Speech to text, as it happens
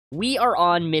We are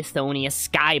on Mythonia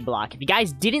Skyblock. If you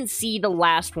guys didn't see the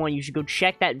last one, you should go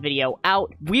check that video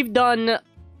out. We've done...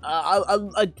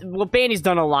 well, Bandy's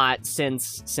done a lot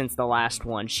since the last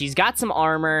one. She's got some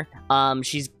armor.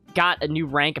 She's got a new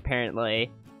rank, apparently.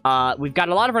 We've got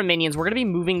a lot of our minions. We're going to be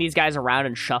moving these guys around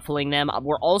and shuffling them.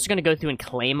 We're also going to go through and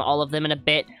claim all of them in a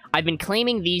bit. I've been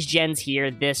claiming these gens here,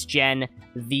 this gen,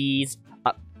 these...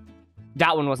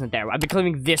 that one wasn't there. I've been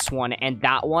claiming this one and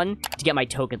that one to get my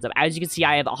tokens up. As you can see,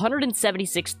 I have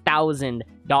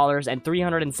 $176,000 and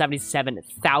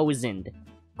 377,000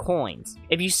 coins.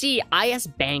 If you see IS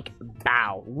Bank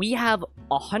Bow, we have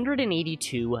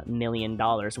 $182 million.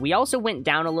 We also went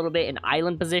down a little bit in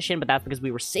island position, but that's because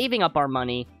we were saving up our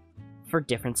money for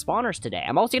different spawners today.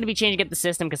 I'm also going to be changing up the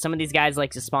system because some of these guys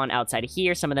like to spawn outside of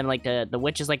here. Some of them like the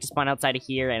witches like to spawn outside of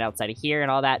here and all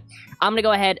that. I'm going to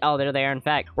go ahead. Oh, they're there, in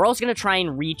fact. We're also going to try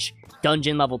and reach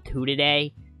dungeon level 2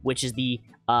 today, which is the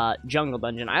jungle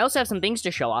dungeon. I also have some things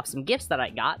to show off, some gifts that I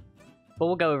got, but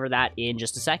we'll go over that in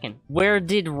just a second. Where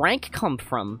did rank come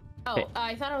from? Oh,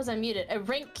 I thought I was unmuted. A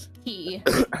rank key.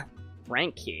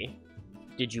 Rank key?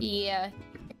 Did you... Yeah.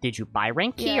 Did you buy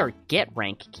rank key or get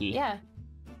rank key? Yeah.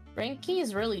 Rank key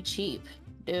is really cheap,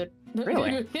 dude.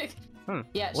 Really?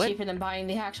 Yeah, what? Cheaper than buying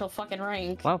the actual fucking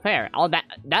rank. Well, fair. All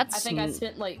that's... I think I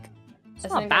spent like... It's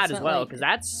not bad as well, because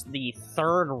that's the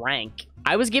 3rd rank.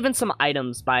 I was given some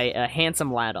items by a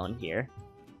handsome lad on here.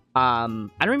 I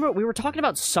don't remember, we were talking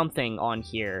about something on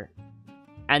here.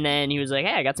 And then he was like,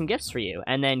 hey, I got some gifts for you.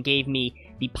 And then gave me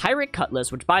the Pirate Cutlass,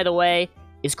 which, by the way,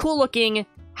 is cool looking,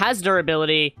 has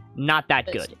durability, not that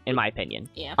good, in my opinion.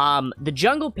 Yeah. The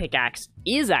Jungle Pickaxe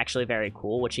is actually very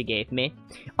cool, which he gave me.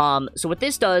 So what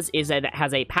this does is that it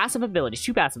has a passive ability,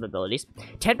 2 passive abilities,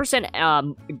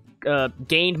 10%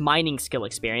 gained mining skill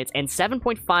experience, and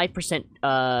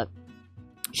 7.5%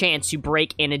 chance to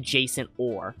break an adjacent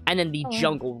ore. And then the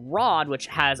Jungle Rod, which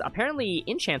has apparently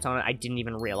enchants on it, I didn't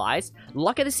even realize.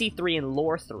 Luck of the Sea 3 and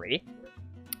Lore 3,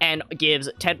 and gives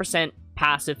 10%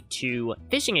 passive to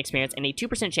fishing experience and a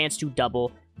 2% chance to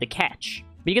double the catch.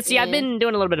 But you can see I've been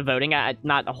doing a little bit of voting,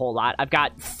 not a whole lot. I've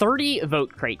got 30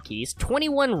 vote crate keys,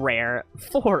 21 rare,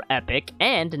 4 epic,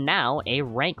 and now a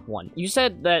rank 1. You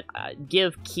said that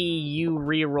give key you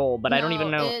re-roll, but no, I don't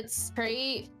even know. It's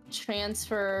crate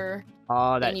transfer.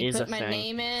 Oh, that is a thing. You put my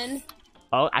name in.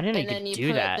 Oh, I didn't and even then you do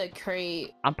put that. The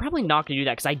crate. I'm probably not gonna do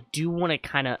that because I do want to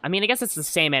kind of. I mean, I guess it's the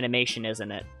same animation,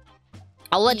 isn't it?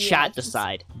 I'll let chat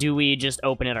decide. Do we just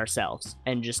open it ourselves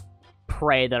and just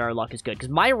pray that our luck is good? Because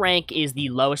my rank is the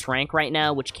lowest rank right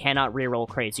now, which cannot reroll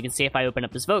crates. You can see if I open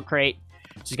up this vote crate,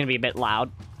 it's going to be a bit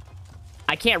loud.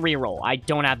 I can't reroll. I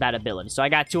don't have that ability. So I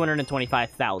got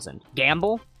 225,000.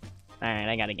 Gamble? Alright,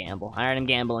 I gotta gamble. Alright, I'm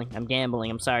gambling.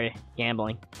 I'm sorry.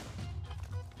 Gambling.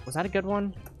 Was that a good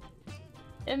one?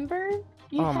 Ember?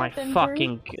 Oh my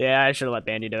fucking... Yeah, I should have let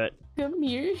Bandy do it. Come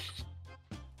here.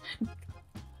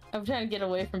 I'm trying to get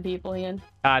away from people, Ian.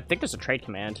 I think there's a trade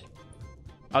command.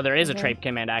 Oh, there is a trade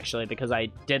command, actually, because I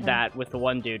did that with the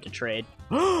one dude to trade.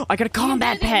 I got a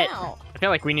combat pet! I feel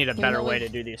like we need a better way to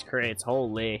do these crates.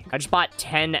 Holy. I just bought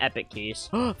 10 epic keys.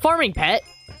 Farming pet!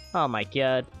 Oh my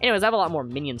god. Anyways, I have a lot more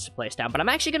minions to place down, but I'm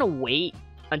actually gonna wait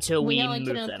until we move them. We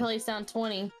only can place down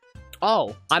 20.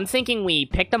 Oh, I'm thinking we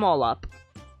pick them all up,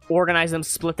 organize them,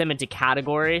 split them into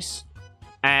categories.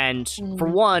 And for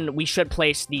one, we should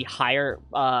place the higher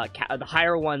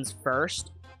ones first.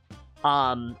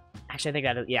 Actually, I think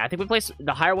that, I think we place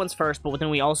the higher ones first, but then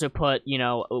we also put, you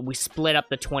know, we split up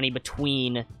the 20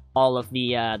 between all of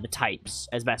the types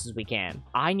as best as we can.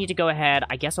 I need to go ahead.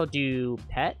 I guess I'll do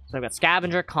pet. So I've got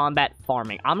scavenger, combat,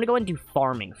 farming. I'm gonna go ahead and do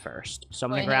farming first. So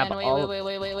I'm gonna grab all. Holding,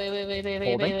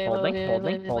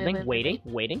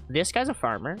 waiting. This guy's a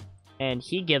farmer, and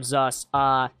he gives us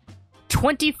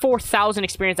 24,000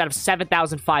 experience out of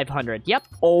 7,500. Yep.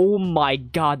 Oh my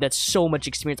god, that's so much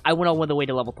experience. I went all the way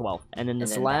to level 12. And then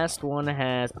this last one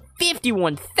has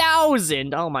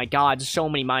 51,000. Oh my god, so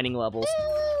many mining levels.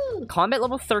 Combat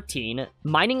level 13,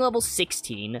 mining level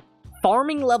 16,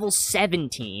 farming level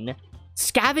 17,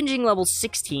 scavenging level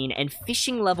 16, and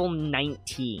fishing level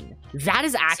 19. That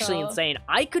is actually insane.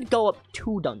 I could go up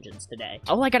 2 dungeons today.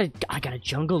 Oh, I got a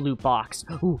jungle loot box.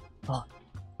 Ooh,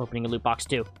 opening a loot box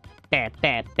too. Bam,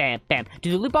 bam, bam, bam.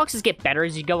 Do the loot boxes get better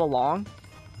as you go along?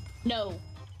 No.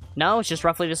 No, it's just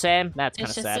roughly the same? That's kind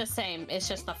of sad. It's just the same. It's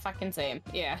just the fucking same.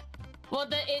 Yeah. Well,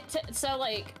 so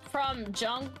like from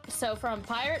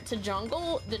pirate to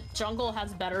jungle, the jungle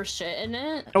has better shit in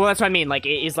it. Oh, well, that's what I mean. Like,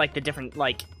 it is like the different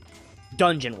like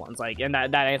dungeon ones. Like, and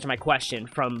that answered my question.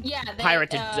 From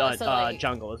pirate to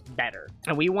jungle is better.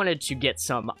 And we wanted to get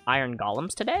some iron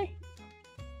golems today.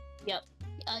 Yep.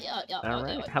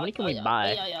 Alright, how many can we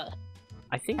buy?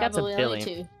 I think that's a Probably only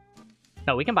billion. 2.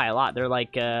 No, we can buy a lot. They're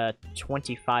like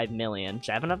 25 million.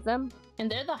 7 of them? And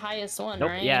they're the highest one, Nope,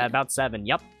 right? yeah, about 7.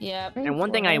 Yep. Yeah. And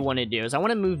one thing I want to do is I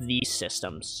want to move these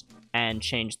systems and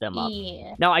change them up.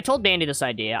 Yeah. Now, I told Bandy this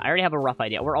idea. I already have a rough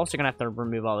idea. We're also going to have to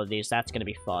remove all of these. That's going to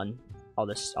be fun. All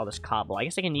this cobble. I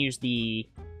guess I can use the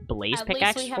blaze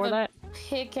pickaxe for that.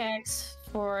 Pickaxe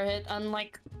for it.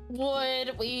 Unlike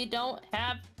wood, we don't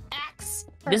have axe.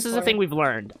 This is the thing we've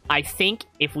learned. I think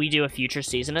if we do a future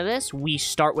season of this, we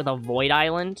start with a void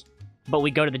island, but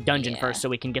we go to the dungeon first so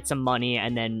we can get some money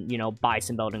and then, you know, buy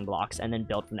some building blocks and then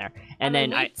build from there. And I mean,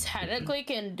 then we technically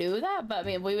can do that, but I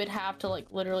mean, we would have to like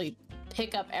literally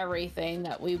pick up everything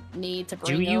that we need to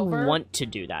bring over. Do you want to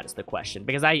do that is the question,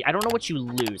 because I don't know what you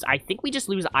lose. I think we just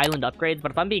lose island upgrades,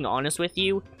 but if I'm being honest with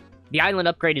you, the island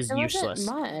upgrade is useless.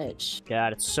 Much.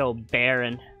 God, it's so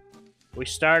barren. We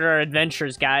start our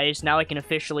adventures, guys. Now I can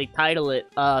officially title it,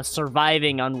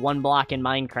 Surviving on 1 Block in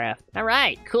Minecraft.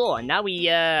 Alright, cool. And now we,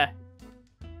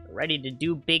 ready to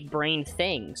do big brain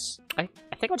things. I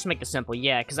think I'll just make this simple,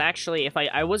 yeah, because actually, if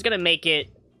I was gonna make it...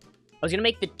 I was gonna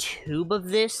make the tube of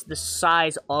this the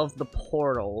size of the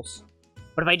portals.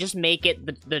 But if I just make it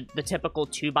the typical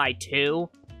 2x2...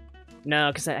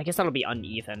 No, because I guess that'll be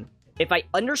uneven. If I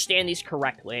understand these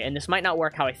correctly, and this might not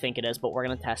work how I think it is, but we're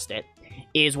gonna test it,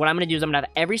 is what I'm gonna do is I'm gonna have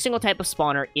every single type of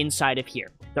spawner inside of here.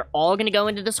 They're all gonna go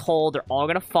into this hole, they're all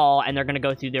gonna fall, and they're gonna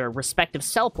go through their respective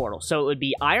cell portal. So it would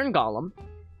be Iron Golem.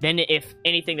 Then if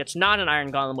anything that's not an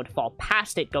Iron Golem would fall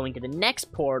past it, going to the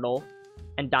next portal,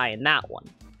 and die in that one.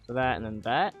 So that, and then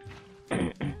that.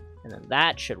 And then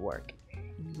that should work.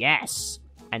 Yes!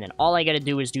 And then all I gotta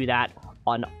do is do that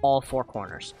on all 4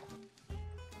 corners.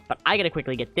 But I gotta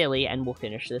quickly get Dilly, and we'll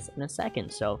finish this in a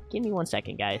second. So, give me 1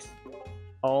 second, guys.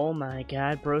 Oh my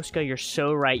god, Brosko, you're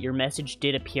so right. Your message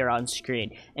did appear on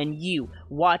screen. And you,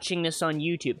 watching this on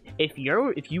YouTube, if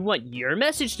you want your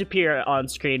message to appear on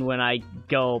screen when I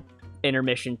go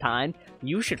intermission time,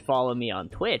 you should follow me on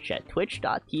Twitch at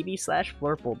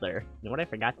twitch.tv/Flurpledur. You know what I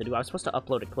forgot to do? I was supposed to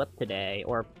upload a clip today,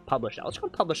 or publish it. I was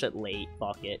going to publish it late.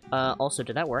 Fuck it. Also,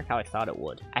 did that work how I thought it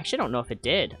would? I actually don't know if it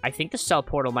did. I think the cell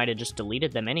portal might have just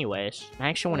deleted them anyways. I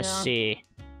actually want to see.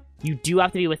 You do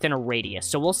have to be within a radius.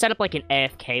 So we'll set up like an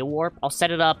AFK warp. I'll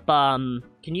set it up, can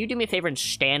you do me a favor and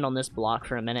stand on this block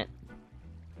for a minute?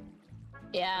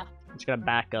 Yeah. I'm just gonna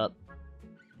back up.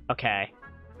 Okay.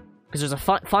 Because there's a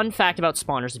fun fact about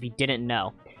spawners if you didn't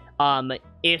know. To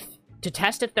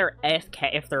test if they're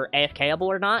AFKable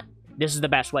or not, this is the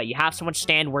best way. You have someone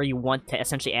stand where you want to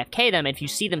essentially AFK them. If you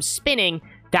see them spinning,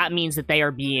 that means that they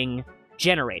are being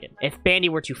generated. If Bandy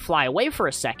were to fly away for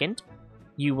a second,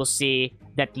 you will see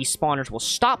that these spawners will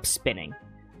stop spinning.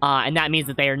 And that means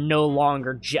that they are no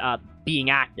longer being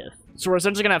active. So we're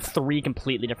essentially going to have 3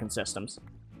 completely different systems.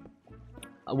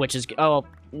 Which is, oh,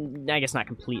 I guess not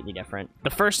completely different. The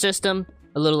first system,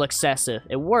 a little excessive.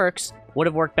 It works. Would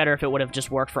have worked better if it would have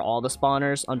just worked for all the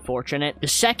spawners. Unfortunate. The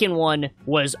second one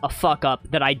was a fuck up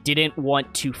that I didn't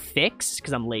want to fix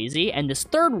because I'm lazy. And this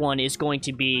third one is going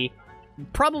to be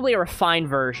probably a refined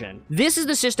version. This is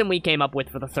the system we came up with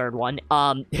for the third one.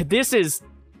 This is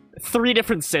 3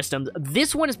 different systems.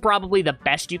 This one is probably the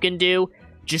best you can do.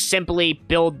 Just simply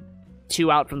build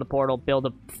 2 out from the portal, build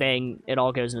a thing, it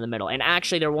all goes in the middle. And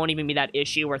actually, there won't even be that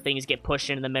issue where things get pushed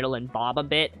into the middle and bob a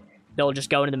bit. They'll just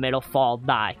go into the middle, fall,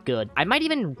 die. Good. I might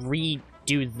even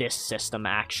redo this system,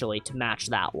 actually, to match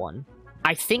that one.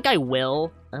 I think I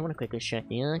will. I want to quickly check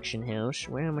the auction house.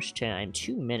 How much time?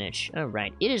 2 minutes.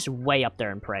 Alright. It is way up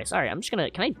there in price. Alright, I'm just gonna...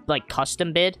 Can I, like,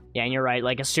 custom bid? Yeah, and you're right.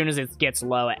 Like, as soon as it gets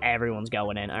low, everyone's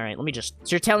going in. Alright, let me just...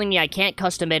 So you're telling me I can't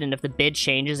custom bid, and if the bid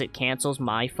changes, it cancels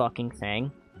my fucking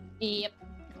thing? Yep.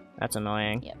 That's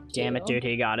annoying. Yep. Damn it, dude.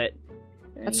 He got it.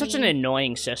 That's such an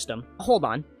annoying system. Hold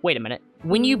on. Wait a minute.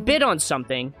 When you bid on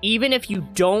something, even if you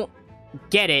don't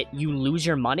get it, you lose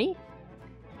your money?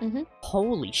 Mm-hmm.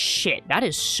 Holy shit, that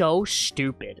is so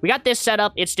stupid. We got this set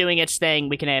up, it's doing its thing,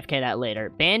 we can AFK that later.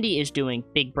 Bandy is doing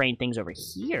big brain things over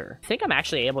here. I think I'm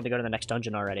actually able to go to the next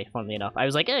dungeon already, funnily enough. I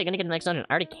was like, hey, I'm gonna get to the next dungeon.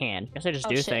 I already can. Guess I just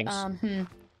do things.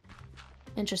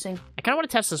 Interesting. I kind of want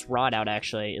to test this rod out,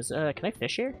 actually. Can I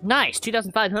fish here? Nice,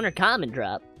 2,500 common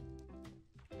drop.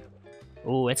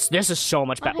 Ooh, this is so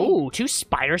much better. Ooh, 2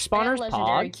 spider spawners,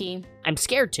 legendary key. I'm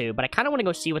scared to, but I kind of want to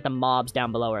go see what the mobs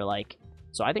down below are like.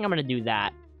 So I think I'm gonna do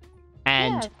that.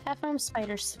 And yeah, have fun with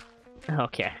spiders.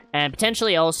 Okay. And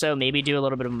potentially also maybe do a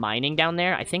little bit of mining down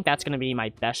there. I think that's going to be my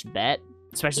best bet.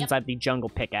 Especially since I have the jungle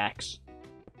pickaxe.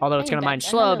 Although it's going to mine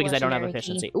slow because I don't have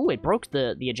efficiency. Ooh, it broke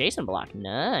the adjacent block.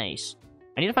 Nice.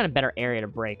 I need to find a better area to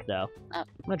break, though. I'm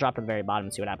gonna drop to the very bottom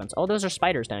and see what happens. Oh, those are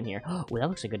spiders down here. Oh, that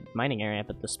looks like a good mining area,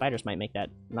 but the spiders might make that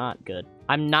not good.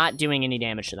 I'm not doing any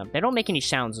damage to them. They don't make any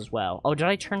sounds as well. Oh, did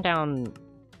I turn down...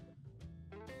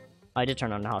 I did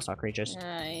turn on the hostile creatures.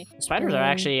 The spiders are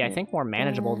actually, I think, more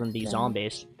manageable than these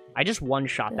zombies. I just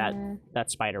one-shot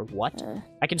that spider. What?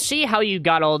 I can see how you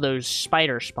got all those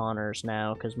spider spawners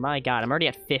now, because my god, I'm already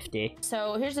at 50.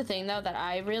 So here's the thing, though, that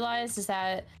I realized is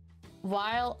that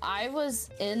while I was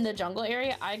in the jungle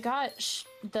area, I got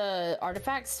the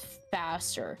artifacts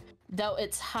faster. Though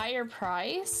it's higher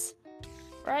price,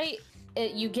 right?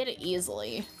 You get it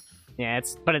easily. Yeah,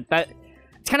 it's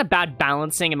kind of bad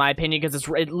balancing in my opinion, because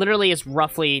it literally is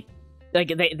roughly like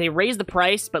they raise the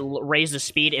price but raise the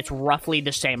speed. It's roughly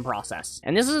the same process.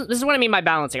 And this is what I mean by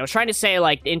balancing. I was trying to say,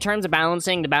 like, in terms of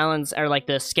balancing, the balance or like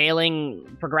the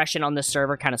scaling progression on this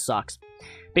server kind of sucks,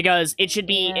 because it should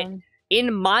be,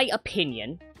 in my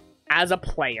opinion, as a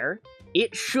player,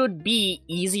 it should be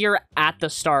easier at the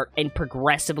start and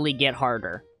progressively get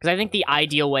harder. Because I think the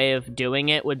ideal way of doing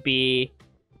it would be,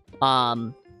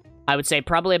 I would say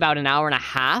probably about an hour and a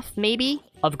half, maybe,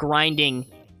 of grinding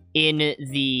in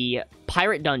the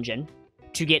pirate dungeon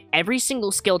to get every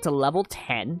single skill to level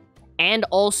 10, and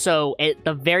also, at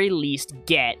the very least,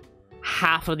 get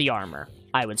half of the armor,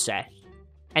 I would say.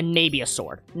 And maybe a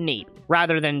sword. Maybe.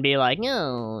 Rather than be like,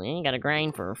 no, you gotta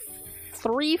grind for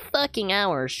 3 fucking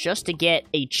hours just to get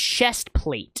a chest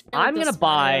plate. I'm gonna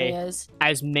buy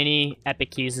as many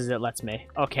epic keys as it lets me.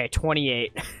 Okay,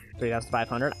 28.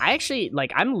 3,500. I actually,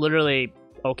 like, I'm literally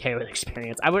okay with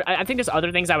experience. I think there's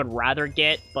other things I would rather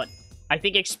get, but I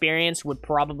think experience would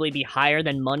probably be higher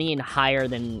than money and higher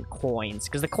than coins.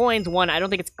 Because the coins, I don't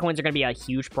think coins are gonna be a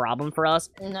huge problem for us.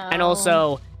 No. And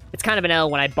also, it's kind of an L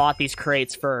when I bought these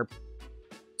crates for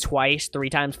twice, 3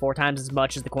 times, 4 times as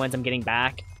much as the coins I'm getting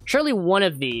back. Surely one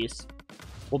of these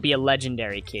will be a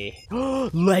legendary key.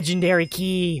 Legendary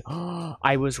key!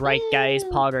 I was right, guys.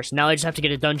 Poggers. Now I just have to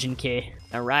get a dungeon key.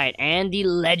 Alright, and the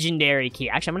legendary key.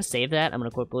 Actually, I'm gonna save that. I'm gonna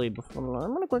quickly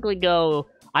go...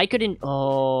 I could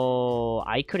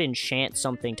enchant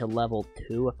something to level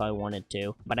 2 if I wanted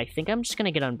to. But I think I'm just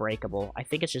gonna get unbreakable. I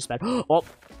think it's just bad. Oh,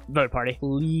 vote party.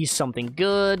 Please, something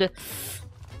good.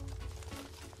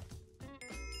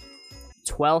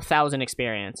 12,000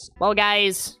 experience. Well,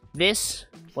 guys, this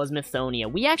was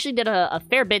Mythonia. We actually did a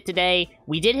fair bit today.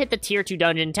 We did hit the tier 2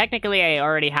 dungeon. Technically, I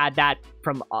already had that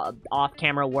from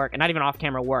off-camera work. And not even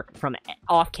off-camera work, from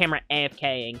off-camera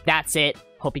AFKing. That's it.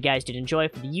 Hope you guys did enjoy.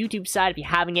 For the YouTube side, if you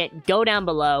haven't yet, go down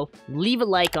below. Leave a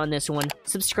like on this one.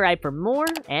 Subscribe for more.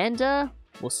 And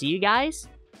we'll see you guys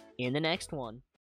in the next one.